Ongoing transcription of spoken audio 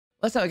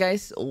What's up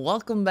guys?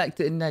 Welcome back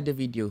to another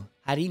video.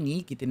 Hari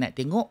ni kita nak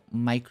tengok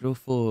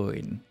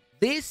microphone.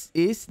 This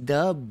is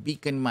the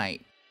beacon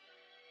mic.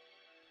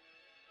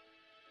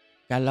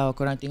 Kalau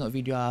korang tengok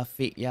video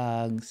Afiq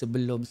yang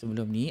sebelum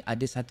ni,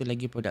 ada satu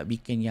lagi produk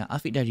beacon yang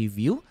Afiq dah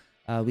review,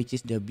 which is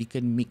the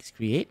beacon mix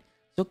create.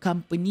 So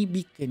company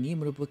beacon ni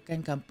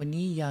merupakan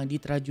company yang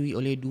diterajui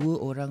oleh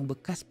dua orang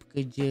bekas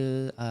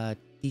pekerja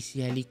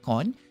TC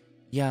Helicon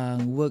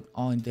yang work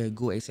on the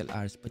Go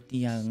XLR.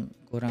 Seperti yang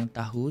korang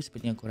tahu,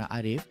 seperti yang korang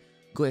arif,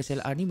 Go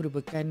XLR ni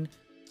merupakan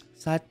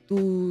satu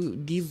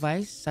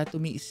device, satu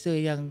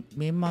mixer yang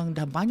memang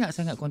dah banyak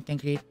sangat content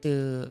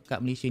creator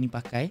kat Malaysia ni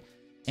pakai.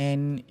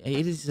 And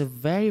it is a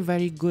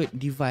very good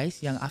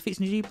device yang Afiq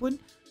sendiri pun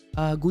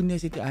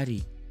guna setiap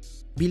hari.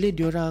 Bila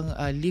diorang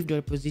leave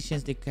their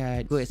positions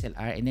dekat Go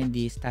XLR and then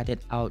they started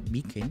out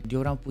beacon,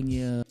 diorang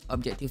punya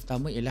objektif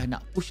utama ialah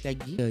nak push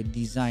lagi the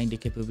design, the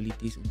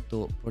capabilities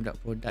untuk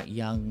produk-produk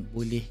yang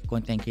boleh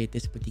content creator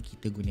seperti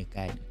kita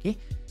gunakan. Okay?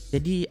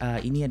 Jadi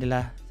ini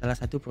adalah salah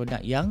satu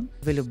produk yang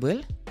available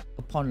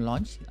upon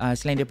launch.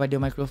 Selain daripada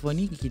mikrofon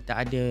ni, kita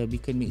ada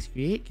beacon mix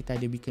create, kita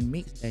ada beacon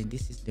mix, dan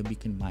this is the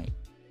beacon mic.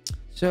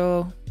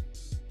 So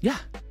yeah,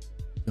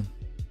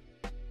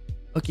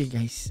 okay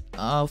guys,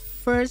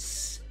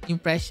 first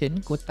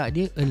impression, kotak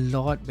dia a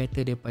lot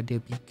better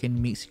daripada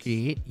beacon mix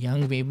create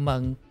yang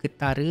memang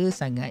ketara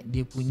sangat.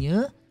 Dia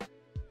punya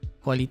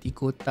kualiti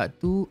kotak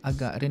tu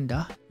agak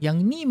rendah. Yang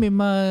ni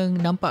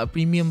memang nampak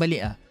premium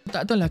balik lah.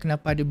 Tak tahu lah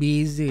kenapa ada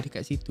beza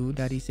dekat situ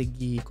dari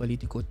segi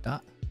kualiti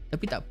kotak.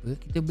 Tapi tak apa,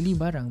 kita beli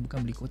barang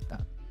bukan beli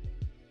kotak.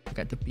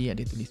 Dekat tepi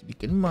ada tulis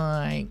beacon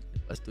mic,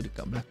 lepas tu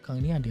dekat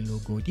belakang ni ada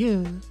logo dia.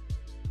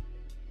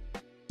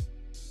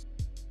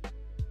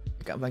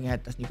 Dekat bahagian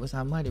atas ni pun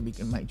sama, ada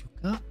beacon mic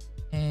juga.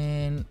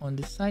 And on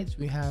the sides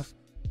we have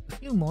a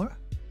few more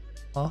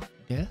of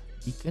the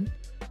beacon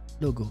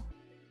logo.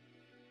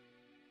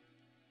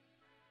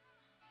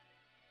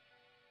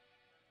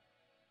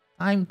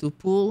 Time to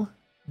pull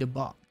the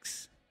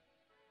box.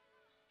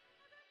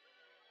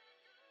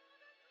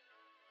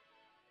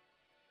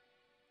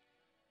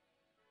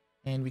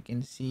 And we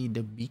can see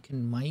the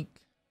beacon mic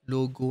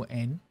logo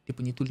and dia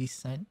punya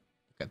tulisan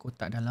dekat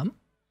kotak dalam.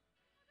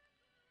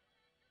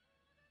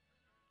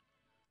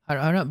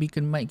 Harap-harap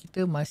beacon mic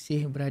kita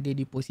masih berada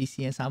di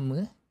posisi yang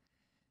sama.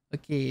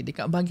 Okey,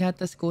 dekat bahagian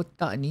atas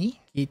kotak ni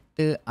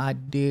kita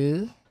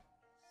ada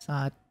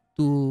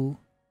satu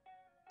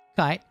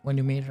card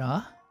warna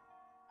merah.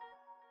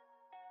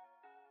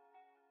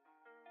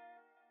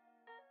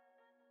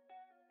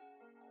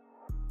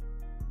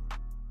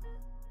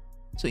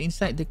 So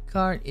inside the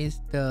card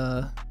is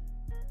the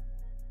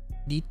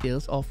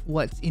details of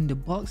what's in the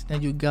box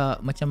dan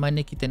juga macam mana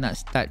kita nak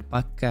start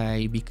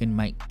pakai beacon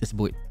mic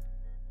tersebut.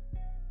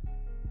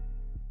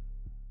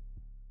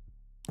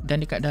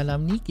 Dan dekat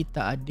dalam ni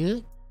kita ada,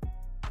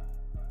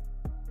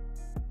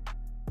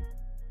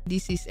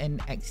 this is an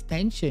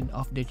extension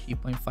of the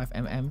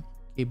 3.5mm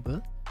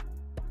cable.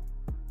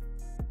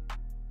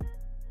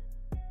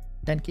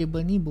 Dan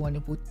kabel ni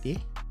berwarna putih.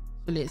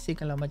 So let's say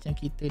kalau macam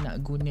kita nak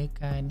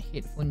gunakan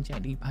headphone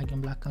jack di bahagian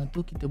belakang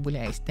tu, kita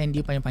boleh extend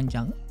dia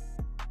panjang-panjang.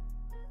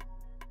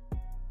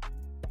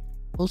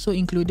 Also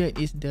included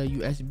is the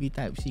USB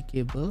Type-C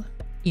cable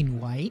in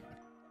white.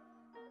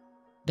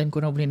 Dan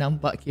korang boleh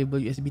nampak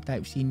kabel USB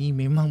Type-C ni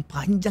memang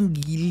panjang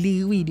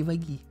gila weh dia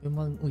bagi.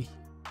 Memang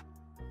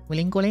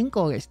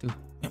melengkor-lengkor kat situ.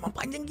 Memang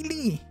panjang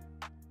gila.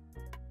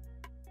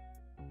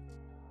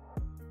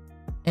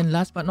 And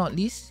last but not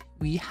least,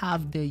 we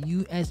have the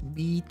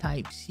USB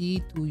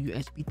Type-C to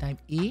USB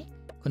Type-A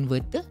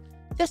converter,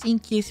 just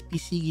in case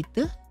PC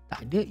kita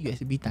tak ada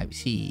USB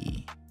Type-C.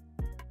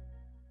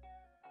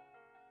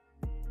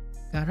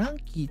 Sekarang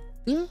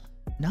kita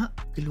nak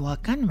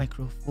keluarkan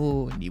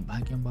mikrofon di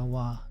bahagian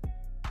bawah.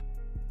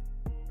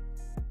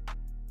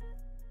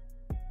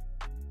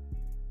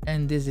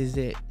 And this is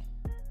it.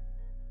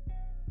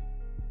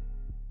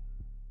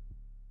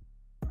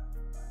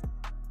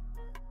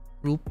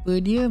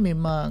 Rupa dia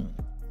memang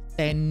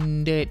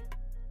standard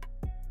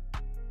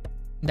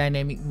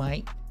dynamic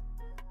mic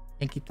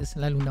yang kita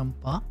selalu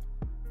nampak.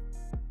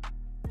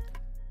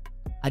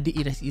 Ada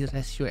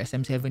iras-iras show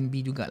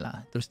SM7B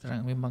jugalah. Terus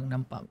terang memang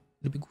nampak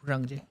lebih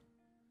kurang je.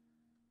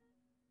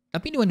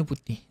 Tapi dia warna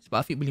putih. Sebab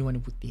Afiq beli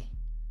warna putih.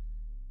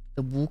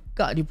 Kita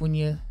buka dia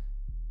punya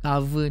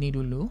cover ni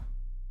dulu.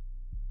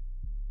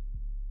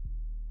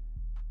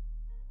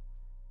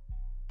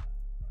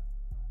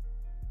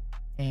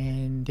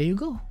 And there you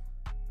go.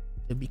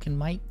 The beacon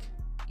mic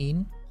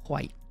in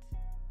white.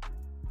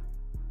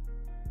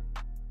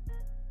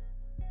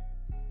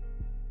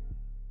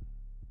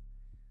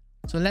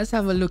 So let's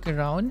have a look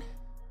around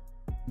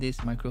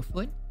this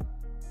microphone.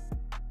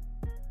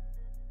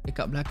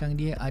 Dekat belakang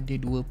dia ada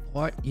dua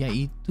port,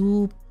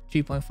 iaitu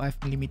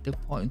 3.5mm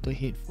port untuk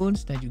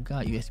headphones dan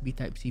juga USB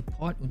Type-C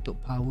port untuk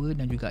power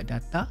dan juga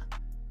data.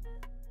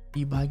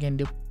 Di bahagian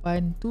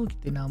depan tu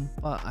kita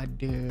nampak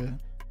ada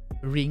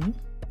ring,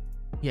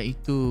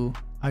 iaitu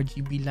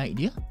RGB light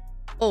dia.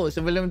 Oh,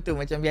 sebelum tu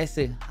macam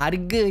biasa,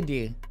 harga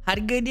dia.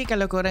 Harga dia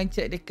kalau korang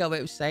check dekat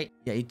website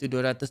iaitu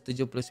 $279.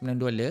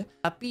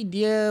 Tapi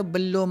dia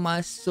belum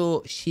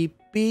masuk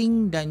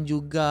shipping dan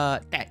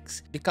juga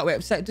tax. Dekat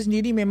website tu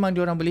sendiri memang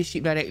diorang boleh ship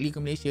directly ke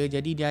Malaysia.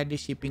 Jadi dia ada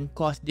shipping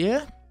cost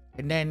dia.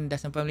 And then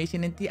dah sampai Malaysia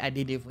nanti ada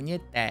dia punya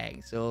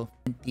tax. So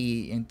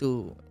nanti yang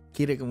tu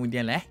kira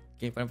kemudian lah.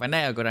 Okay,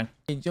 pandai-pandai lah korang.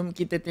 Okay, jom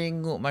kita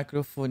tengok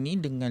mikrofon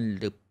ni dengan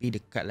lebih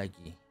dekat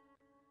lagi.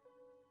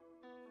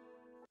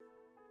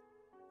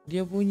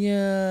 Dia punya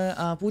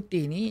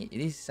putih ni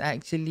is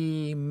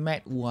actually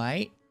matte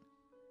white.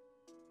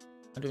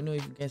 I don't know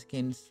if you guys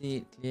can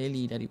see it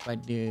clearly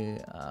daripada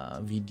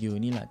video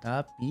ni lah.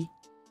 Tapi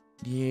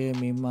dia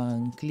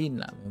memang clean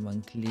lah.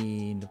 Memang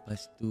clean.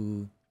 Lepas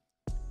tu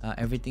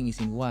everything is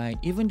in white.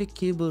 Even the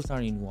cables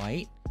are in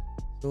white.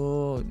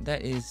 So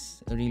that is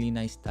a really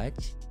nice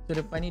touch. So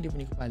depan ni dia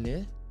punya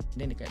kepala.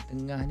 Dan dekat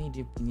tengah ni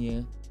dia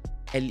punya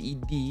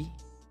LED.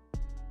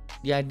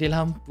 Dia ada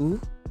lampu.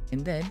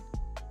 And then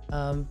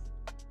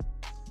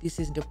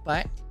this is the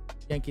part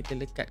yang kita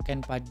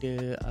lekatkan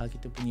pada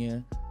kita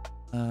punya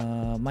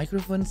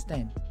microphone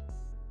stand.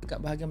 Dekat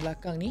bahagian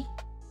belakang ni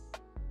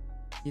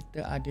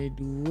kita ada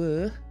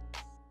dua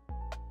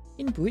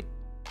input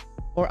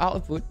or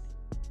output,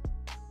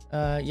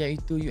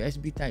 iaitu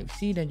USB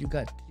Type-C dan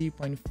juga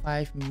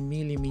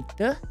 3.5mm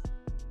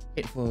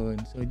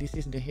headphone. So this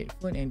is the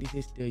headphone and this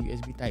is the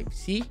USB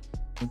Type-C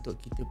untuk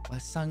kita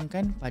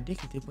pasangkan pada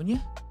kita punya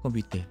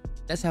komputer.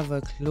 Let's have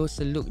a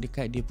closer look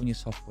dekat dia punya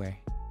software.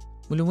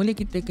 Mula-mula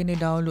kita kena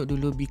download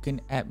dulu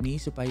Beacon app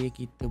ni supaya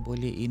kita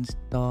boleh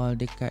install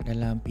dekat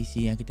dalam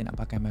PC yang kita nak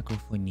pakai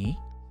mikrofon ni.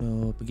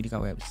 So pergi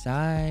dekat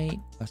website,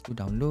 lepas tu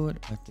download,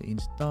 lepas tu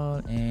install,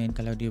 and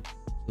kalau dia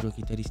suruh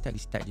kita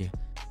restart je.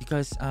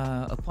 Because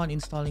upon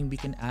installing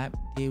Beacon app,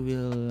 they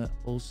will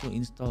also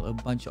install a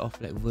bunch of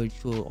like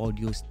virtual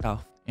audio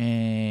stuff.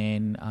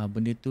 And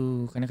benda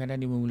tu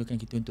kadang-kadang dia memerlukan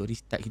kita untuk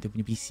restart kita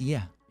punya PC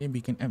lah. Okay,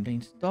 Beacon app dah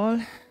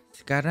install.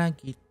 Sekarang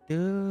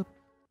kita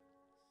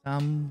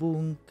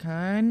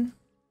sambungkan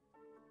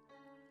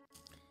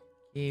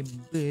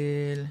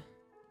kabel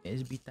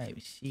USB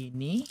Type-C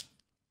ni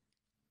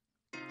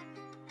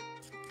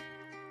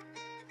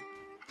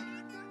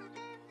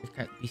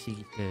dekat PC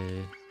kita.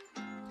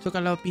 So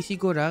kalau PC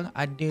korang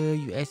ada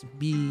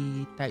USB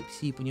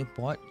Type-C punya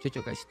port,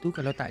 cocok kat situ.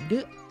 Kalau tak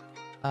ada,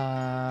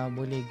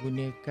 boleh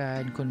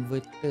gunakan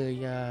converter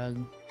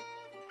yang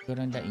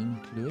korang dah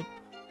include.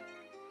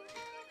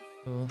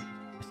 So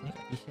rasanya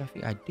kat PC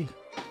Afiq ada.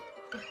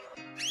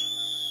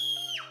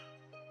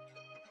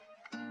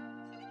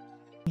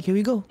 Here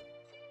we go.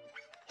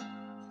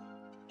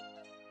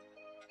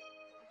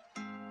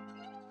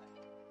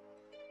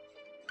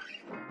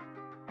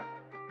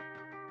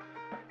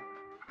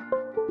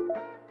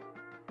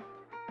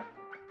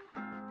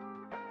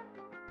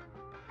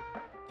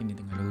 Ini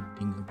tengah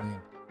loading ke apa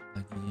kan.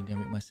 Lagi dia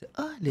ambil masa.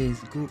 Let's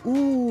go.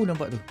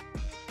 Nampak tu.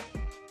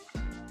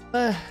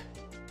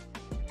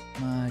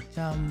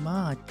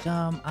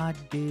 Macam-macam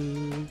ada.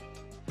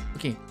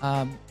 Okay,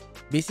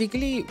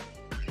 basically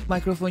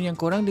mikrofon yang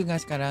korang dengar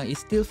sekarang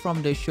is still from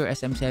the Shure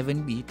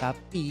SM7B,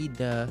 tapi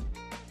the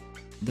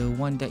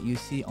one that you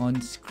see on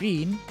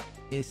screen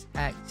is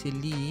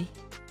actually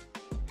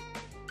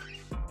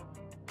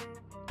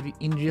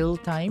in real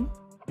time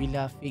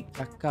bila Afiq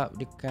cakap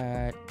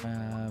dekat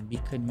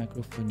Beacon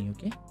mikrofon ni.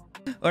 Okay,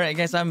 alright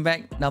guys, I'm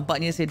back.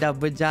 Nampaknya saya dah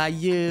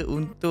berjaya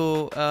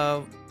untuk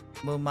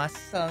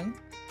memasang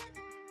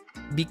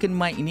Beacon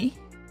mic ni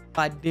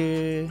pada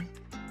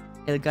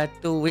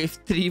Elgato Wave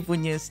 3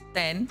 punya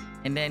stand,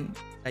 and then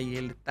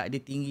saya letak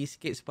dia tinggi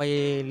sikit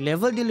supaya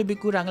level dia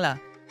lebih kurang lah.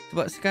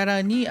 Sebab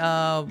sekarang ni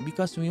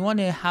because we want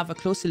to have a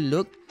closer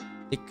look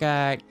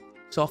dekat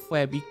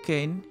software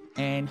Beacon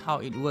and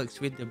how it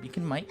works with the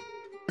Beacon mic.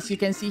 As you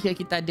can see here,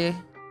 kita ada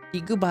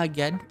 3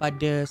 bahagian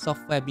pada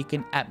software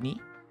Beacon app ni.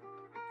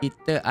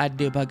 Kita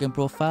ada bahagian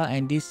profile,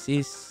 and this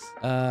is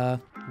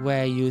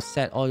where you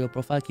set all your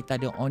profile. Kita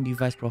ada on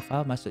device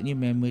profile, maksudnya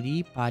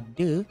memory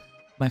pada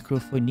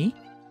mikrofon ni.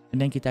 And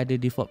then kita ada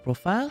default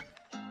profile,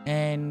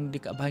 and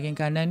dekat bahagian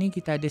kanan ni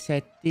kita ada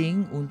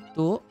setting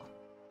untuk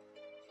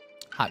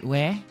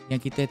hardware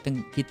yang kita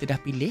dah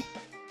pilih,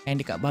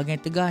 and dekat bahagian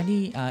tengah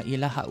ni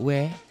ialah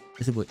hardware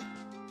tersebut.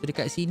 So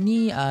dekat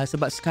sini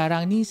sebab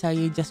sekarang ni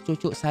saya just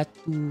cocok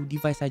satu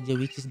device saja,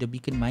 which is the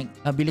Beacon mic.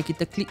 Bila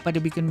kita klik pada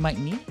Beacon mic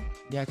ni,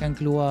 dia akan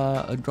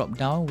keluar a drop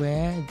down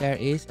where there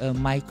is a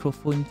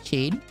microphone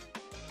chain.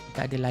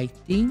 Kita ada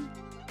lighting,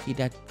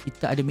 kita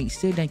ada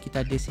mixer, dan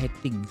kita ada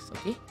settings.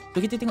 Okay,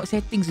 so kita tengok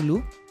settings dulu.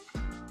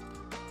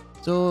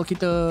 So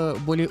kita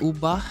boleh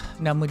ubah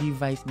nama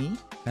device ni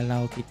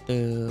kalau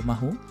kita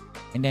mahu,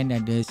 and then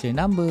ada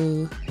serial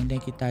number, and then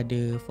kita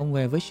ada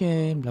firmware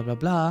version, bla bla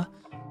bla.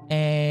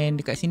 And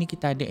dekat sini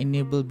kita ada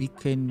enable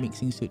Beacon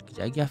mixing suite.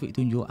 Kejap lagi Afiq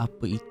tunjuk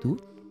apa itu.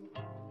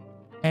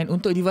 And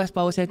untuk device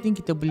power setting,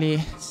 kita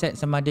boleh set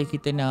sama ada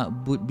kita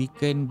nak boot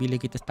Beacon bila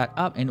kita start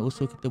up, and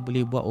also kita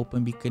boleh buat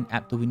open Beacon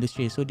app to Windows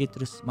tray. So dia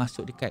terus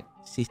masuk dekat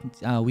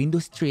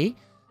Windows tray,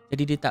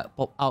 jadi dia tak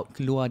pop out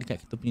keluar dekat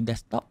kita punya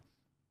desktop.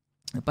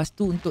 Lepas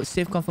tu untuk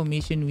save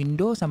confirmation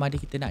window sama ada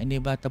kita nak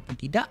enable ataupun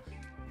tidak.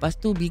 Lepas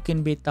tu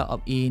beacon beta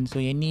opt-in. So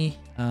yang ni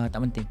tak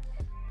penting.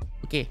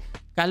 Okay,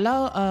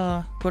 kalau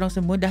korang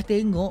semua dah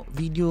tengok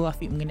video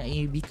Afiq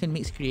mengenai beacon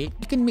mix create,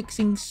 beacon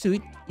mixing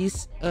suite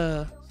is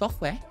a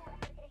software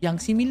yang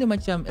similar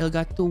macam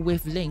Elgato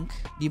Wavelength,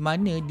 di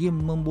mana dia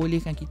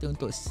membolehkan kita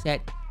untuk set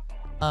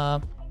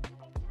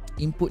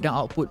input dan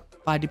output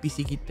pada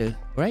PC kita,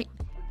 right?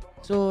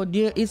 So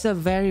dia is a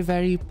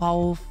very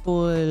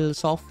powerful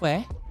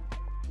software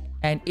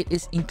and it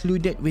is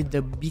included with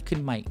the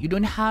beacon mic. You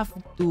don't have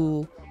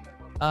to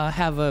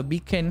have a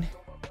beacon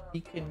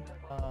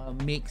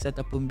mix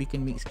ataupun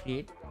beacon mix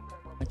create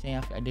macam yang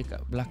Afiq ada kat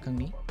belakang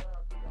ni.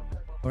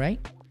 Alright,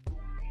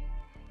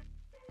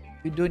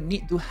 you don't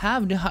need to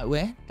have the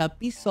hardware,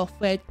 tapi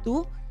software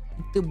tu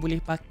kita boleh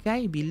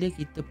pakai bila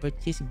kita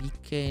purchase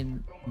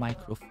beacon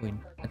microphone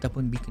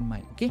ataupun beacon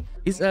mic. Okay,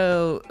 it's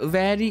a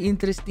very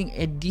interesting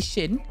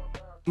addition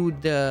to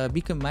the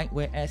beacon mic,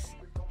 whereas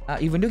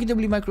even though kita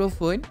beli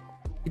microphone,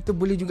 kita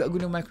boleh juga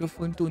guna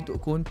microphone tu untuk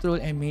control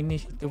and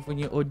manage kita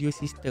punya audio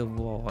system.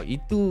 Wow,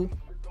 itu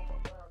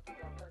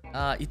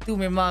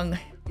memang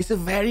it's a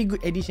very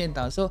good addition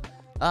tau. So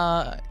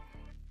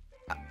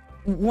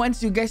once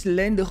you guys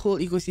learn the whole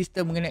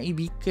ecosystem mengenai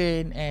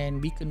beacon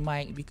and beacon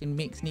mic, beacon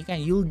mix ni kan,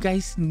 you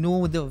guys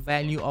know the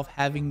value of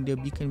having the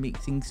beacon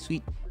mixing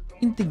suite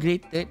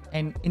integrated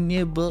and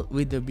enabled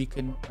with the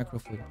beacon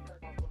microphone.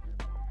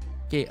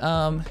 Okay,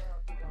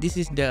 this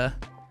is the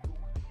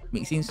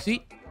mixing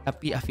suite,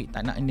 tapi Afiq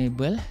tak nak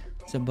enable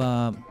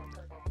sebab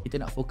kita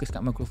nak fokus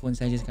kat mikrofon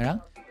saja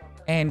sekarang.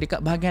 And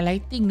dekat bahagian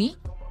lighting ni,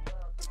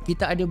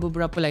 kita ada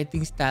beberapa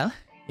lighting style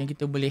yang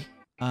kita boleh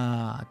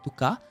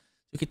tukar.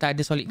 So kita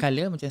ada solid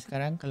color macam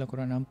sekarang, kalau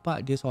korang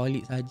nampak dia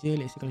solid saja.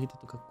 Let's say kalau kita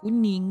tukar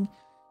kuning,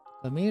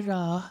 tukar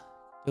merah,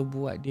 kita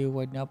buat dia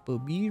warna apa,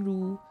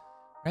 biru,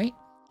 right?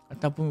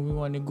 Ataupun we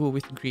want to go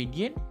with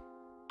gradient,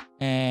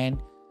 and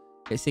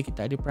let's say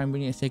kita ada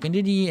primary and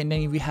secondary, and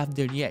then we have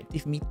the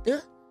reactive meter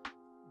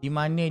di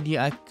mana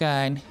dia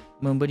akan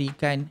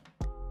memberikan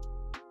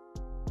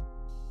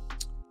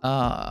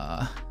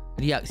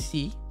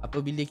reaksi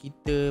apabila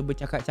kita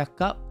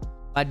bercakap-cakap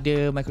pada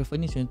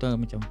mikrofon ni. Contoh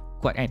macam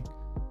kuat kan,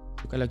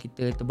 so kalau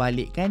kita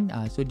terbalikkan,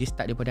 so dia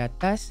start daripada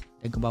atas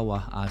dan ke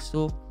bawah,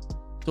 so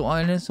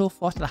on and so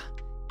forth lah.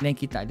 Dan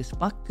kita ada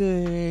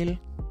sparkle,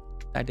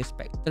 kita ada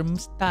spectrum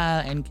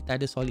style, and kita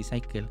ada solid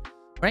cycle,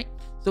 right?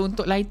 So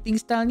untuk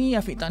lighting style ni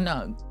Afiq tak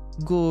nak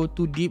go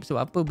too deep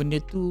sebab apa,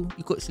 benda tu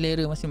ikut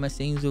selera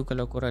masing-masing. So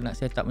kalau korang nak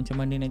set up macam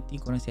mana, nanti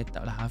korang set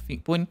up lah.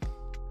 Afiq pun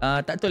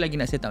tak tahu lagi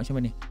nak set up macam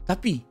mana.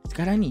 Tapi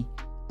sekarang ni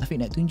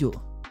Afiq nak tunjuk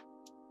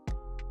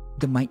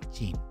the mic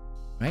chain,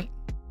 right?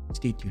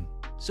 Stay tuned.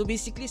 So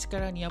basically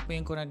sekarang ni apa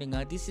yang korang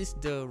dengar, this is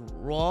the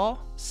raw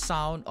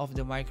sound of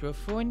the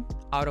microphone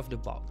out of the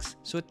box.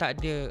 So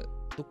tak ada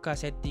tukar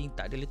setting,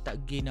 tak ada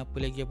letak gain apa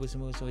lagi apa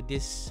semua. So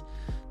this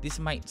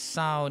might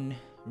sound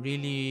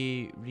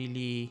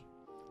really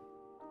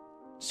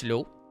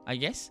slow, I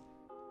guess.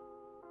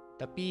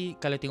 Tapi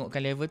kalau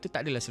tengokkan level tu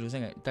tak adalah slow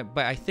sangat.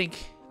 But I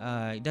think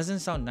it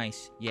doesn't sound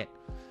nice yet.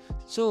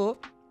 So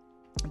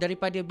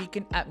daripada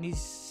beacon app ni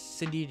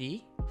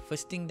sendiri,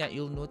 first thing that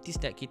you'll notice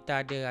that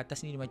kita ada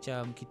atas ni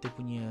macam kita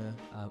punya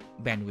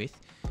bandwidth,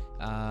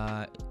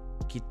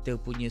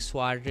 kita punya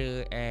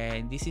suara,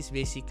 and this is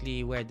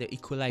basically where the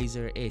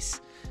equalizer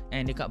is.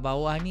 And dekat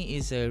bawah ni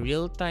is a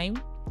real time,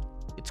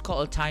 it's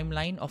called a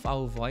timeline of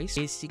our voice.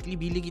 Basically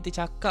bila kita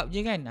cakap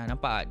je kan,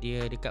 nampak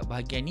dia dekat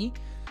bahagian ni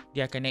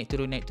dia akan naik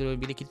turun.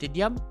 Bila kita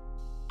diam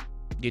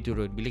dia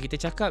turun, bila kita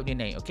cakap dia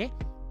naik. Okay,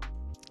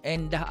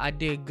 and dah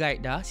ada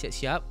guide dah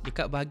siap-siap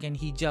dekat bahagian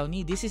hijau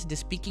ni. This is the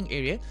speaking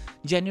area.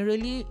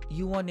 Generally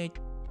you want to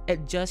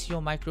adjust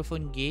your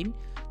microphone gain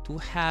to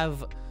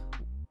have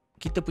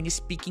kita punya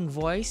speaking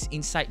voice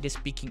inside the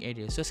speaking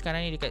area. So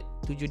sekarang ni dekat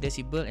 7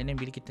 decibel, and then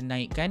bila kita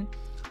naikkan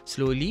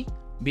slowly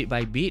bit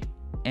by bit,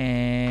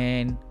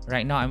 and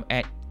right now I'm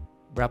at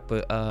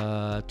berapa,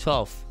 12,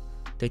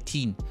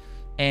 13,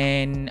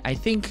 and I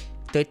think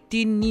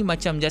 13 ni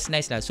macam just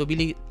nice lah. So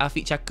bila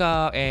Afiq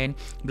cakap and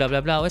bla bla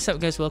bla, what's up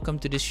guys, welcome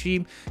to the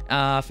stream,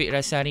 Afiq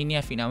rasa hari ni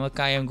Afiq nak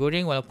makan ayam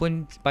goreng,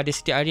 walaupun pada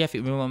setiap hari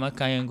Afiq memang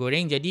makan ayam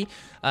goreng, jadi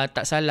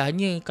tak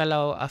salahnya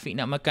kalau Afiq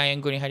nak makan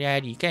ayam goreng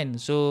hari-hari kan.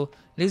 So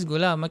let's go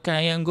lah makan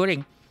ayam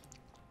goreng.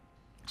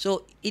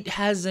 So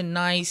it has a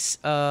nice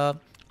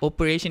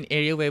operation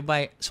area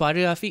whereby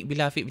suara Afiq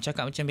bila Afiq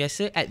bercakap macam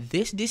biasa at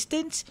this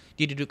distance,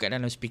 dia duduk kat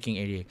dalam speaking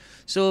area.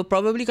 So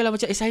probably kalau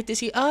macam excited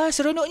sikit,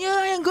 seronoknya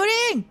ayam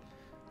goreng,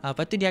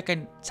 lepas tu dia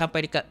akan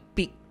sampai dekat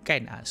peak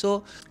kan.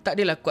 So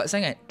tak adalah kuat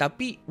sangat,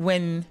 tapi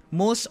when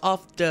most of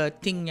the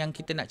thing yang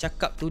kita nak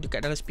cakap tu dekat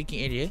dalam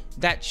speaking area,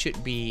 that should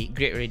be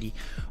great already.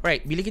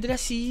 Right, bila kita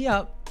dah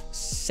siap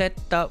set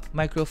up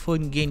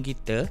microphone gain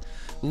kita,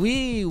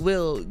 we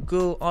will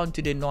go on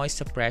to the noise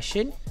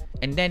suppression,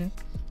 and then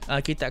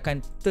kita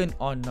akan turn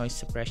on noise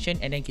suppression,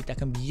 and then kita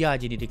akan biar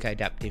je dia dekat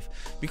adaptive.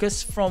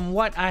 Because from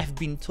what I've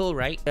been told,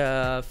 right,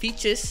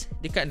 features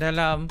dekat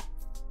dalam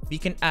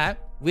beacon app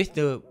with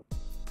the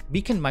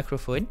beacon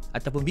microphone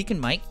ataupun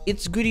beacon mic,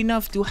 it's good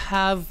enough to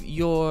have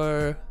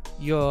your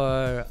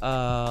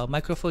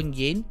microphone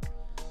gain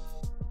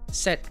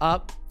set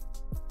up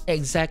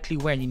exactly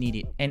where you need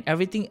it, and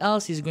everything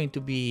else is going to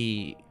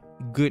be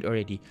good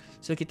already.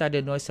 So kita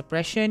ada noise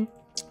suppression.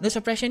 Noise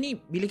suppression ni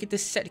bila kita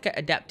set dekat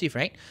adaptive,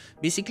 right,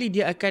 basically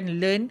dia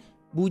akan learn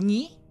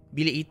bunyi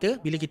bilik kita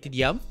bila kita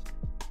diam.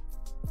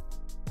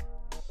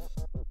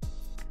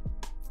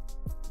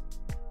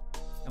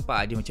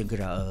 Nampak dia macam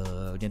gerak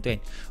macam tu kan.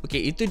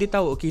 Okay, itu dia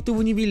tahu, okay, itu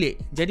bunyi bilik.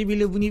 Jadi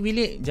bila bunyi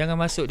bilik, jangan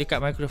masuk dekat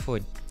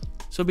mikrofon.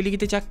 So bila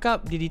kita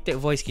cakap, dia detect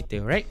voice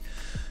kita, right?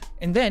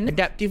 And then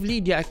adaptively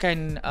dia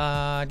akan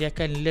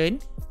learn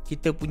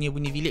kita punya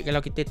bunyi bilik. Kalau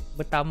kita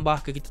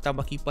bertambah ke, kita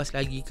tambah kipas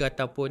lagi ke,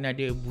 ataupun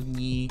ada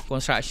bunyi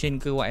construction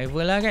ke,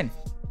 whatever lah kan.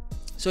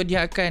 So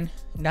dia akan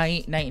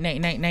naik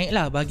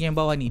lah bahagian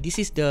bawah ni. This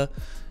is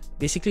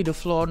basically the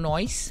floor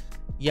noise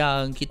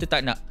yang kita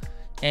tak nak,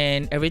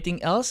 and everything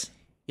else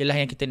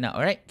ialah yang kita nak.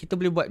 Alright, kita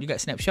boleh buat juga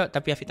snapshot,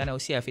 tapi Afiq tak nak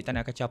usia, Afiq tak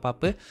nak kacau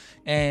apa-apa.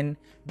 And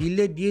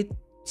bila dia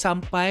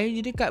sampai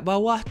je dekat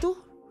bawah tu,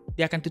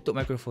 dia akan tutup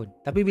mikrofon.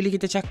 Tapi bila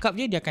kita cakap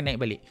je, dia akan naik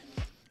balik.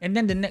 And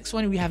then the next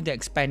one, we have the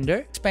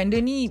expander.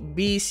 Expander ni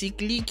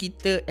basically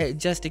kita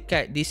adjust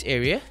dekat this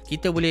area.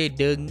 Kita boleh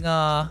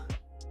dengar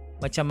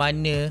macam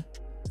mana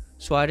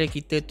suara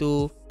kita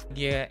tu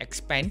dia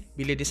expand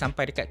bila dia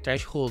sampai dekat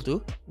threshold tu.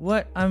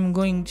 What I'm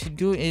going to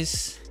do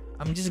is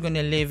I'm just going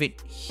to leave it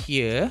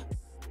here,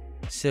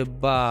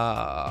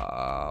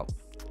 sebab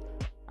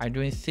I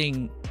don't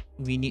think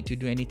we need to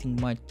do anything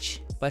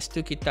much. Lepas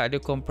tu kita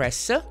ada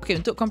compressor. Okay,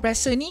 untuk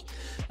compressor ni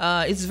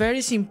it's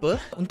very simple.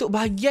 Untuk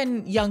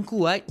bahagian yang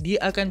kuat, dia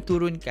akan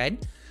turunkan,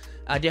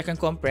 dia akan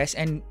compress.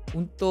 And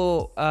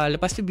untuk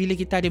lepas tu bila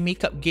kita ada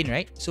makeup gain,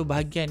 right, so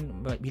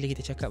bahagian bila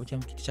kita cakap macam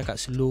kita cakap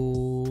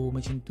slow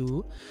macam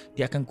tu,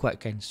 dia akan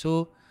kuatkan.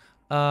 So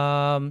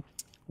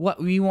what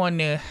we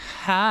want to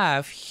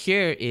have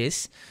here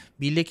is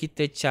bila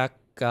kita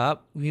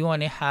cakap, we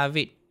want to have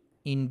it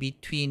in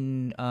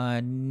between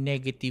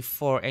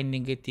 -4 and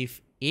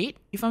 -8,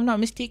 if I'm not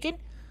mistaken.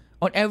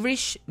 On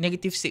average,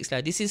 -6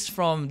 lah. This is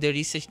from the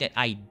research that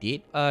I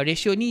did.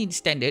 Ratio ni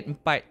standard,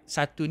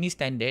 4:1 ni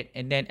standard.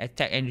 And then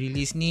attack and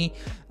release ni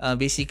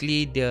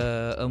basically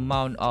the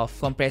amount of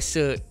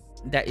compressor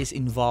that is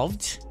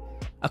involved.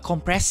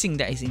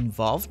 Compressing that is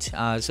involved.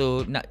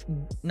 So nak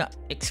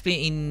explain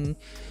in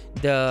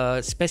the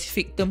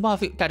specific term pun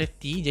Afiq tak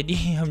reti.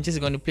 Jadi I'm just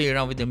going to play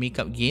around with the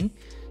makeup gain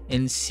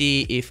and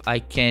see if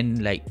I can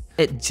like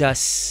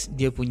adjust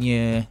dia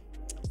punya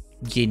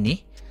gain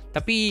ni.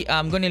 Tapi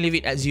I'm gonna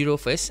leave it at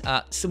 0 first.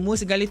 Semua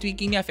segala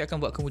tweaking ni Afiq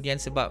akan buat kemudian,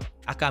 sebab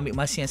akan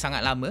ambil masa yang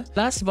sangat lama.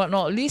 Last but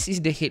not least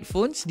is the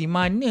headphones, di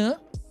mana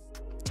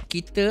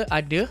kita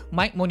ada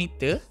mic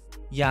monitor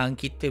yang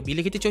kita,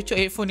 bila kita cocok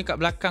headphone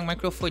dekat belakang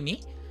mikrofon ni,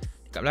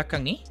 dekat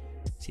belakang ni,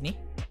 sini.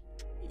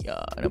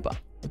 Ya, nampak?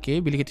 Okay,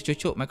 bila kita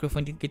cocok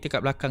mikrofon kita kat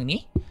belakang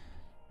ni,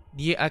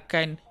 dia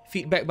akan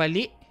feedback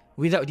balik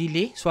without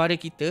delay suara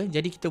kita.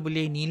 Jadi kita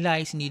boleh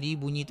nilai sendiri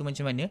bunyi tu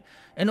macam mana.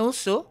 And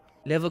also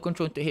level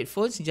control untuk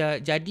headphones.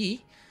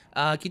 Jadi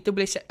kita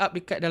boleh set up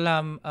dekat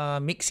dalam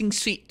mixing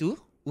suite tu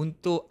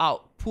untuk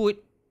output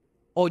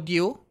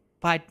audio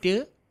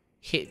pada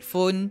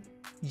headphone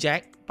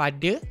jack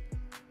pada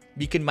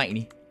beacon mic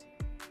ni.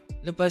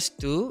 Lepas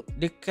tu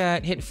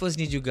dekat headphones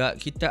ni juga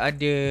kita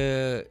ada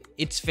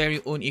its very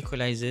own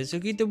equalizer. So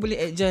kita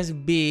boleh adjust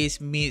bass,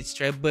 mid,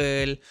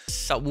 treble,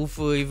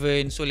 subwoofer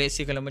even. So let's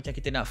say kalau macam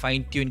kita nak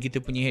fine tune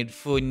kita punya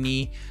headphone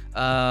ni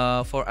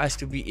for us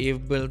to be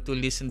able to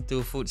listen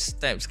to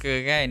footsteps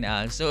ke kan.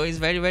 So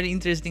it's very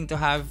interesting to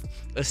have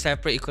a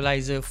separate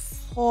equalizer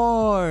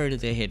for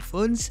the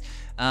headphones.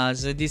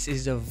 So this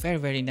is a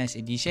very nice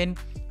addition.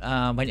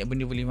 Banyak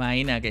benda boleh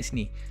main lah kat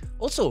sini.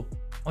 Also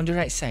on the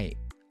right side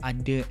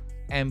ada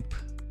amp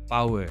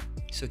power.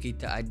 So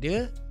kita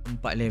ada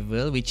 4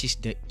 level, which is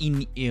the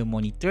in-ear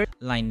monitor,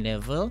 line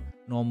level,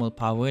 normal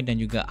power dan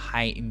juga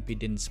high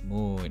impedance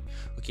mode.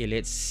 Okay,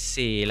 let's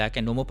say lah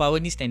kan, normal power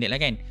ni standard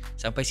lah kan,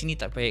 sampai sini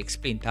tak payah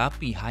explain.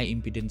 Tapi high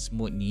impedance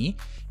mode ni,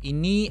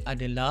 ini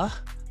adalah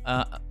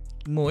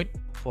mode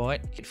for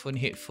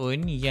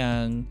headphone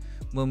yang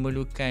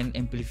memerlukan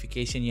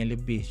amplification yang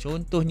lebih.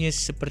 Contohnya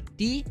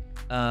seperti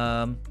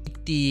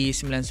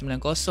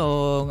T990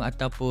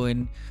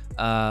 ataupun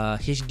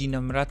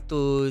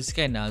HD600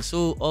 kan.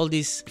 So all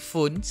these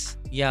phones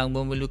yang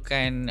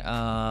memerlukan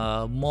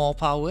more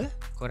power,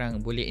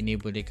 korang boleh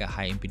enable dekat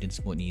high impedance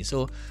mode ni.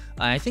 So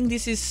I think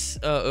this is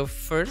a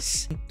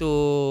first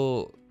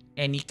untuk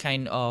any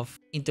kind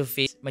of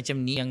interface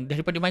macam ni yang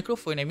daripada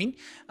microphone, I mean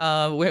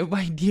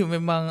whereby dia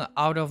memang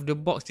out of the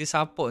box, dia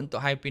support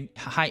untuk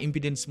high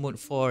impedance mode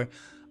for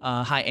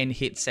high end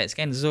headsets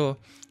kan. So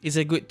it's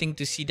a good thing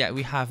to see that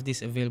we have this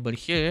available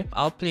here.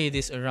 I'll play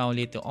this around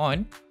later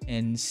on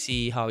and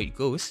see how it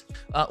goes.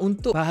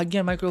 Untuk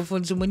bahagian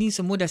microphone semua ni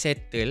semua dah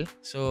settle.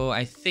 So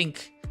I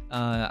think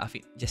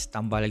Afiq just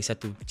tambah lagi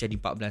satu jadi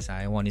 14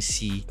 lah. I want to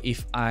see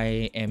if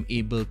I am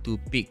able to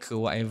pick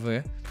whatever.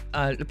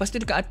 Lepas tu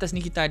dekat atas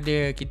ni kita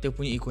ada kita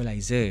punya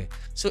equalizer.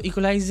 So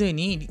equalizer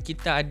ni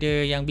kita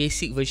ada yang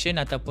basic version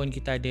ataupun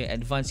kita ada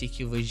advanced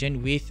EQ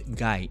version with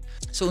guide.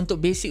 So untuk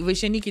basic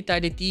version ni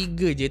kita ada 3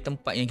 je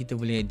tempat yang kita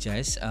boleh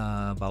adjust,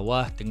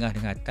 bawah, tengah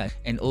dengan atas.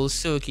 And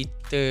also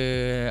kita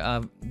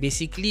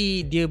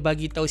basically dia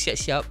bagi tahu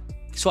siap-siap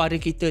suara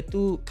kita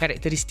tu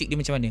karakteristik dia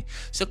macam mana.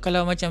 So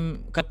kalau macam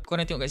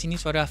korang tengok kat sini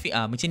suara Afiq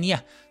macam ni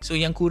lah. So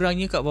yang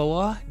kurangnya kat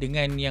bawah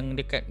dengan yang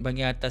dekat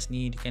bahagian atas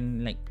ni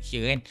kan like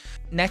here kan.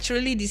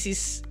 Naturally this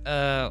is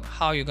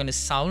how you're gonna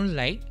sound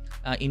like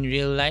in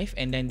real life,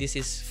 and then this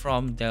is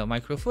from the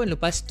microphone.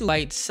 Lepas tu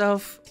by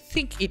itself I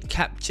think it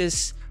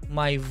captures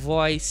my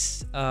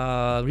voice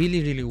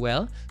really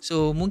well.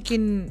 So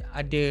mungkin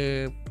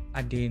ada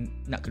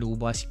nak kena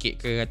ubah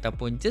sikit ke,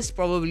 ataupun just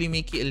probably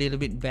make it a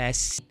little bit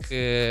bass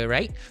ke,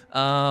 right?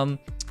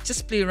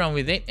 Just play around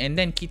with it. And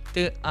then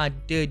kita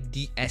ada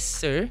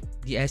de-esser.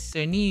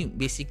 De-esser ni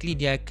basically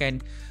dia akan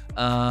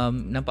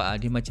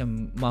nampak dia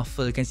macam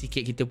mufflekan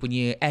sikit kita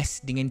punya S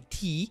dengan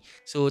T.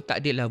 So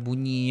tak adalah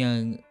bunyi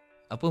yang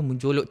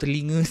menjolok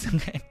telinga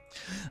sangat.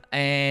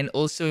 And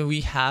also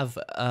we have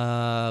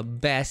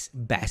bass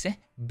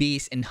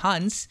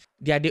enhance.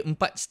 Dia ada 4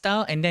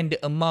 style, and then the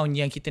amount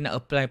yang kita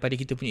nak apply pada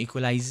kita punya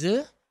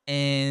equalizer,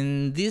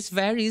 and this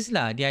varies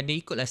lah. Dia ada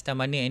ikut lah style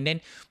mana. And then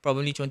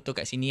probably contoh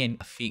kat sini kan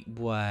Afiq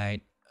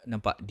buat,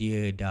 nampak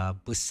dia dah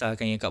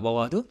besarkan yang kat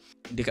bawah tu,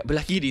 dekat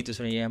belah kiri tu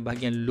sebenarnya yang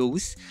bahagian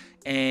lows,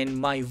 and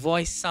my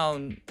voice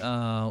sound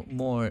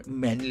more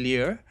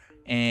manlier.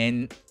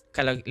 And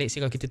kalau let's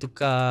say kalau kita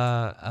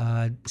tukar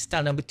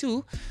style number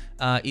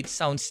 2, it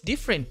sounds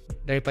different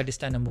daripada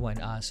style number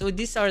 1. So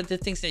these are the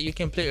things that you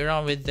can play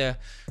around with the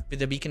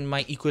beacon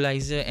mic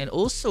equalizer. And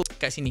also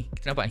kat sini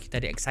kita nampak kita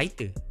ada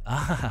exciter.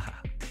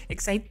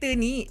 Exciter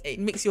ni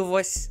it makes your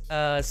voice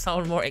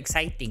sound more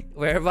exciting,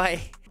 whereby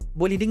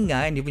boleh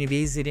dengar dia punya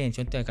beza dia.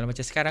 Contoh kalau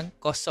macam sekarang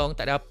kosong,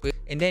 tak ada apa,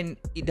 and then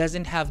it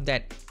doesn't have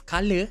that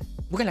colour.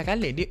 Bukanlah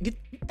colour, dia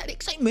tak ada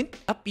excitement.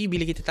 Tapi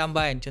bila kita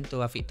tambah kan, contoh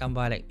Afiq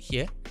tambah like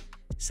here,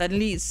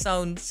 suddenly it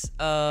sounds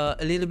a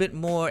little bit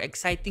more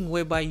exciting,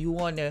 whereby you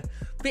want to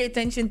pay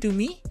attention to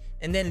me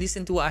and then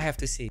listen to what I have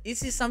to say.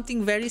 This is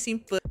something very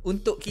simple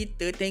untuk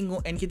kita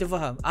tengok and kita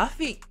faham.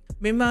 Afiq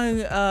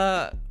memang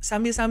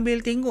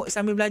sambil-sambil tengok,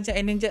 sambil belajar,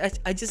 and then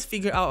I just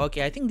figure out,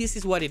 okay, I think this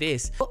is what it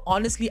is. But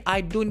honestly, I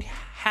don't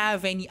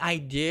have any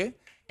idea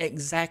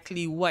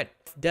exactly what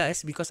it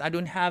does, because I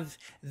don't have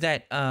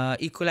that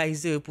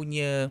equalizer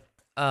punya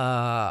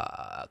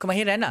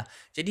kemahiran lah.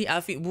 Jadi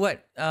Afiq buat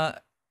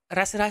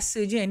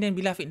rasa-rasa je, and then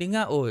bila Afiq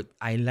dengar, oh,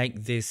 I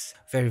like this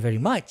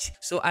very much.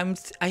 So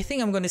I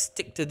think I'm going to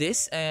stick to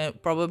this.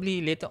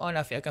 Probably later on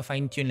Afiq akan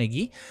fine tune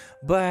lagi.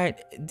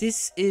 But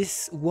this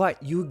is what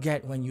you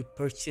get when you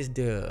purchase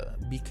the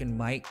Beacon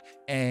mic,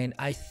 and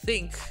I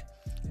think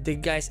the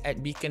guys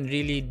at Beacon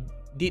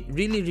did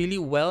really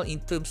well in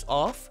terms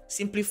of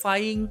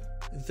simplifying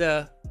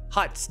the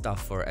hard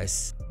stuff for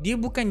us. Dia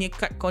bukannya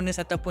cut corners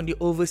ataupun dia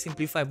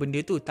oversimplify benda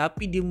tu,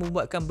 tapi dia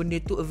membuatkan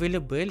benda tu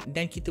available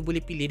dan kita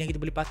boleh pilih dan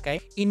kita boleh pakai.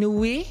 In a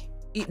way,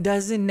 it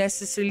doesn't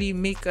necessarily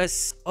make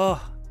us,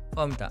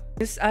 faham tak?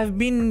 Because I've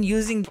been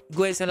using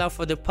Go XLR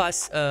for the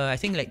past I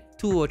think like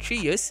 2 or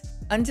 3 years.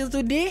 Until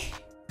today,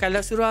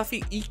 kalau suruh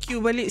Afiq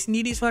EQ balik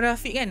sendiri suara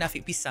Afiq kan,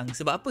 Afiq pisang.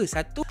 Sebab apa?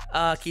 Satu,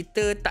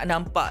 kita tak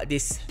nampak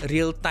this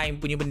real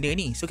time punya benda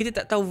ni. So kita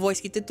tak tahu voice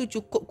kita tu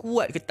cukup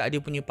kuat ke tak, dia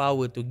punya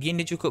power tu, gain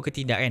dia cukup ke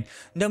tidak kan.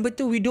 Number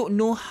 2, we don't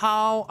know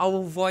how our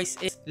voice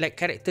is, like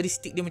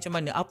karakteristik dia macam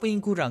mana, apa yang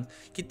kurang,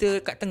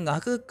 kita kat tengah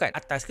ke, kat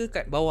atas ke,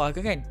 kat bawah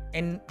ke kan.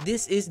 And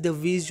this is the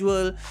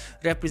visual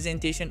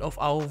representation of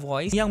our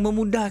voice yang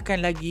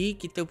memudahkan lagi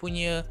kita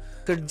punya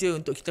kerja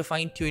untuk kita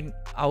fine tune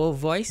our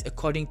voice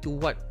according to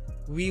what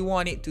we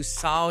want it to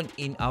sound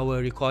in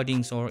our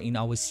recordings or in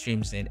our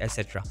streams and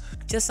etc.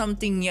 Just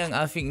something yang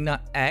Afiq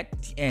nak add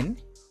the end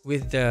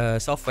with the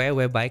software,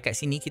 whereby kat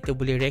sini kita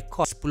boleh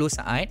record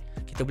 10 saat.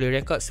 Kita boleh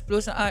record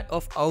 10 saat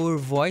of our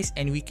voice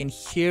and we can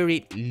hear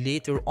it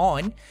later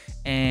on.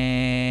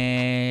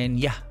 And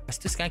yeah, lepas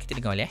tu sekarang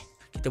kita dengar boleh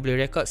kita boleh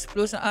record 10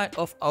 saat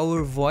of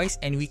our voice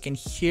and we can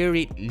hear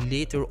it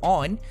later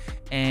on.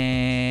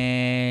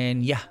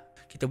 And yeah,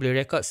 kita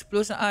boleh record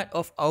 10 saat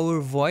of our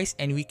voice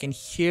and we can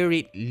hear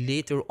it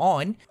later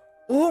on.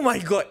 Oh my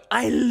god,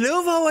 I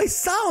love how I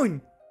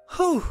sound.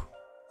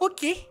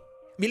 Okay.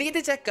 Bila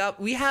kita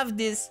cakap, we have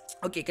this.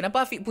 Okay,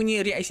 kenapa Afiq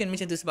punya reaction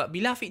macam tu? Sebab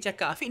bila Afiq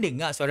cakap, Afiq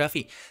dengar suara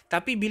Afiq.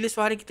 Tapi bila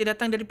suara kita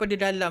datang daripada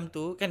dalam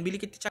tu, kan bila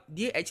kita cakap,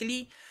 dia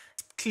actually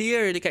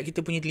clear dekat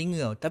kita punya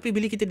telinga. Tapi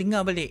bila kita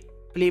dengar balik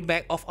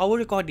playback of our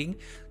recording,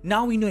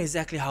 now we know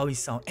exactly how we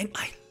sound. And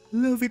I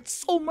love it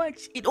so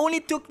much. It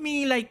only took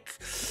me like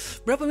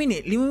berapa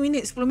minit? 5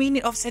 minit, 10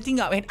 minit of setting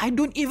up, and I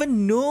don't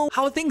even know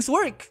how things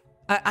work.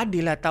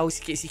 Adalah tahu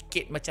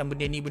sikit-sikit macam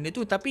benda ni benda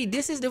tu, tapi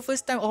this is the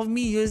first time of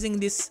me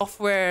using this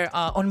software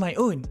on my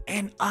own,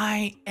 and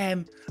I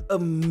am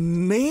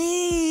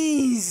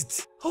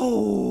amazed.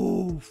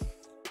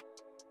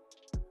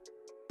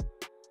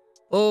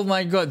 Oh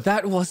my god,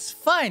 that was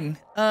fun.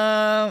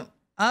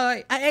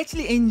 I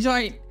actually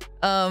enjoyed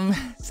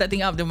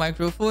setting up the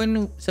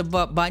microphone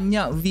sebab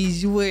banyak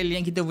visual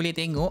yang kita boleh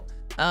tengok.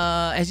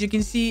 As you can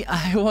see,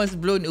 I was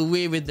blown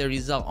away with the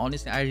result.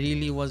 Honestly, I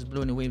really was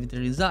blown away with the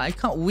result. I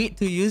can't wait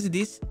to use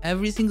this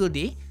every single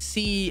day.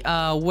 See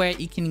where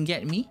it can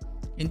get me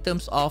in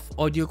terms of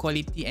audio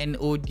quality and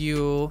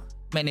audio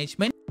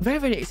management.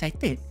 Very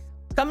excited.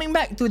 Coming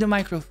back to the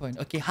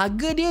microphone. Okay,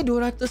 harga dia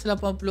 $280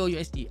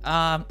 USD.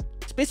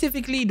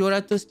 Specifically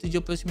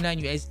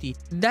 $279 USD.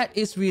 That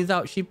is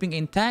without shipping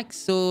and tax,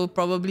 so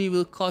probably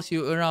will cost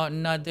you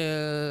around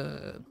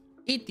another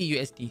 $80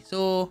 USD.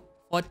 So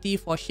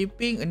 40 for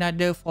shipping,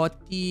 another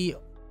 40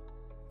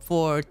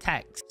 for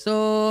tax.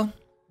 So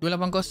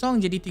 280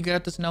 jadi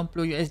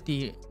 360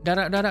 USD.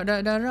 Darab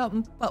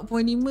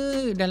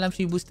 4.5 dalam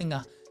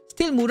 1,500.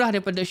 Still murah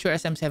daripada Shure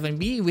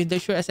SM7B. With the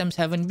Shure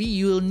SM7B,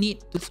 you will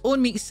need its own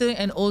mixer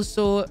and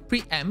also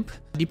preamp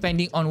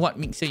depending on what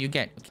mixer you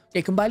get. Okay,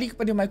 kembali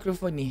kepada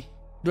mikrofon ni.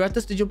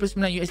 279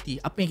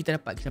 USD. Apa yang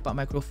kita dapat? Kita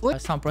dapat mikrofon,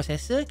 sound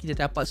processor,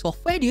 kita dapat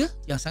software dia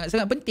yang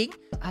sangat-sangat penting.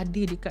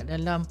 Ada dekat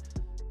dalam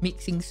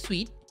mixing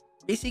suite.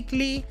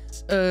 Basically,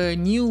 a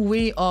new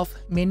way of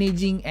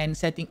managing and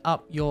setting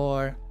up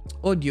your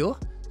audio.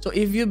 So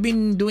if you've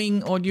been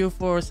doing audio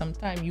for some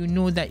time, you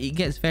know that it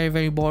gets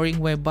very boring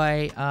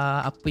whereby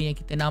apa yang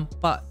kita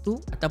nampak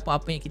tu ataupun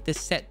apa yang kita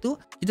set tu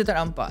kita tak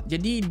nampak.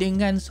 Jadi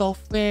dengan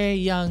software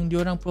yang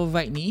diorang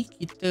provide ni,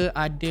 kita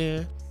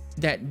ada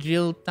that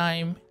real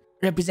time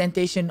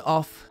representation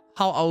of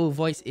how our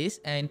voice is,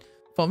 and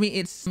for me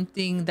it's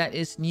something that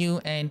is new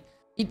and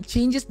it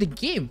changes the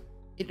game.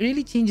 It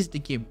really changes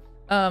the game.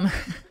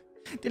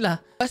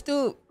 Itulah. Lepas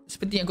tu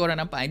seperti yang korang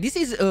nampak, this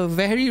is a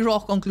very raw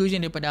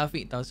conclusion daripada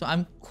Afiq tau. So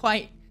I'm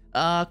quite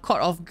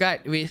caught off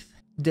guard with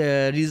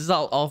the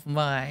result of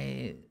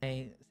my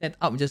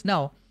setup just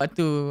now. Lepas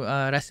tu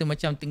rasa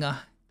macam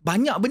tengah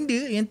banyak benda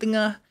yang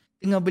tengah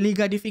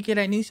berligar di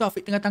fikiran ni. So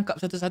Afiq tengah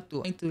tangkap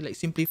satu-satu. Itu like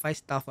simplify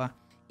stuff lah.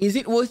 Is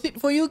it worth it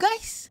for you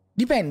guys?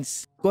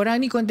 Depends.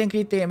 Korang ni content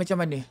creator yang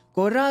macam mana?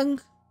 Korang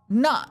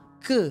nak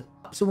ke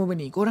semua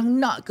benda ni? Korang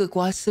nak ke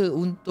kuasa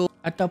untuk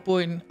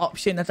ataupun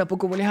option ataupun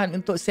kebolehan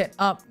untuk set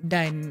up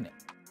dan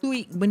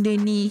tweak benda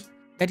ni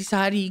dari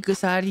sehari ke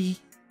sehari,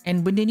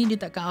 and benda ni dia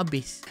takkan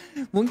habis.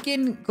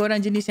 Mungkin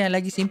korang jenis yang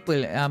lagi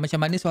simple,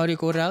 macam mana suara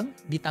korang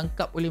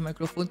ditangkap oleh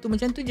mikrofon tu,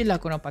 macam tu je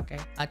lah korang pakai.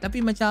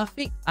 Tapi macam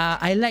Afiq,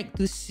 I like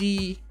to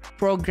see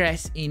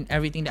progress in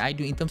everything that I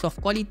do in terms of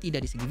quality,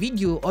 dari segi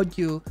video,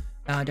 audio,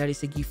 dari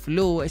segi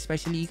flow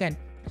especially kan.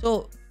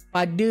 So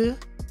pada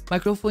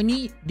mikrofon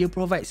ni dia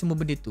provide semua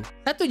benda tu.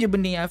 Satu je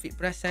benda yang Afiq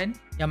perasan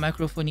yang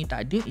mikrofon ni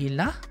tak ada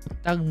ialah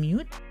butang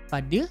mute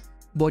pada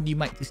body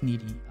mic tu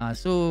sendiri.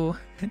 So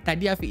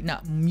tadi Afiq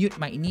nak mute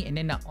mic ni and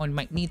then nak on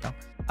mic ni tau.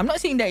 I'm not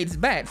saying that it's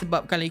bad,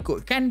 sebab kalau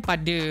ikutkan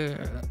pada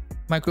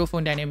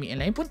mikrofon dynamic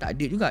yang lain pun tak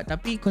ada juga.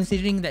 Tapi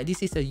considering that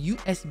this is a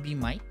USB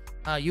mic,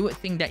 you would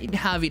think that it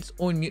have its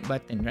own mute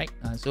button, right?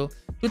 So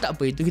tu tak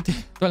apa, itu kita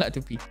tolak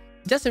tepi.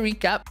 Just a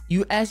recap,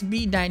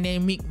 USB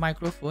dynamic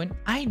microphone,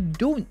 I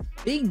don't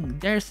think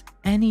there's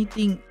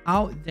anything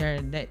out there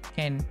that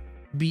can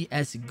be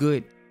as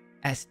good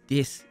as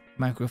this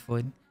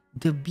microphone.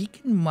 The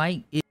beacon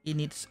mic is in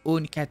its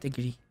own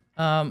category.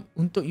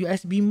 Untuk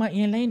USB mic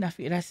yang lain,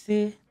 Afiq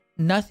rasa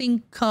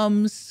nothing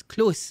comes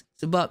close.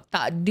 Sebab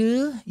tak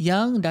ada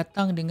yang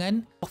datang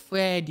dengan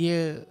software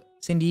dia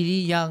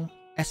sendiri yang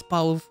as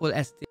powerful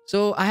as this.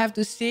 So I have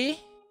to say,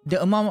 the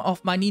amount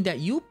of money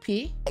that you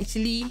pay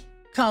actually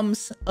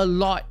comes a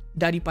lot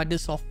daripada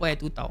software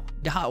tu tau.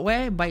 The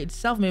hardware by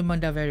itself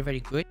memang dah very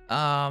good.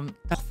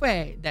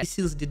 Software that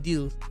seals the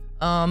deal.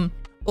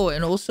 Oh,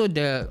 and also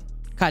the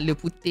color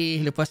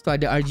putih, lepas tu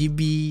ada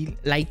RGB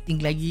lighting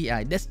lagi.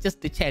 That's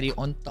just the cherry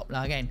on top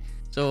lah kan.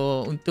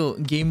 So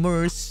untuk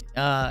gamers,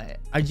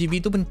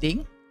 RGB tu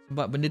penting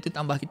sebab benda tu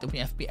tambah kita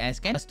punya FPS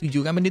kan.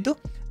 Setuju kan benda tu?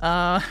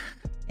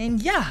 And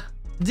yeah,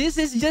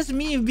 this is just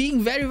me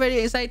being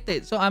very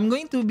excited. So I'm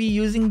going to be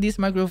using this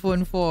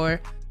microphone for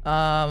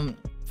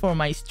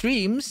my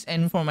streams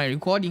and for my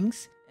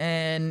recordings,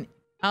 and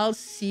I'll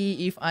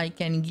see if I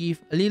can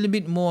give a little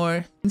bit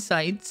more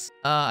insights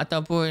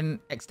ataupun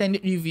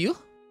extended review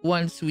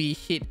once we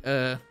hit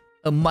a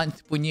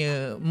month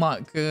punya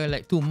mark ke,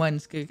 like 2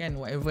 months ke kan,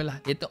 whatever lah.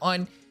 Later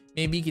on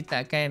maybe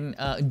kita akan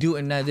do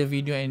another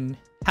video and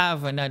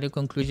have another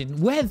conclusion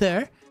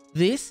whether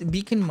this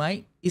beacon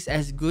mic is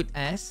as good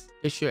as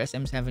the Shure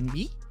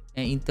SM7B,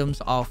 and in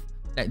terms of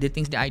like the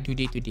things that I do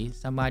day to day,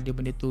 sama ada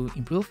benda tu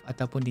improve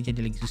ataupun dia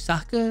jadi lagi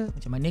susah ke,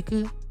 macam mana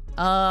ke.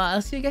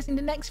 I'll see you guys in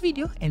the next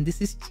video, and this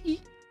is Chi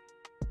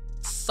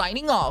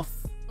signing off.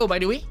 Oh,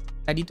 by the way,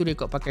 tadi tu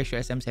rekod pakai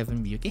Shure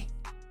SM7B, okay?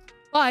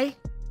 Bye!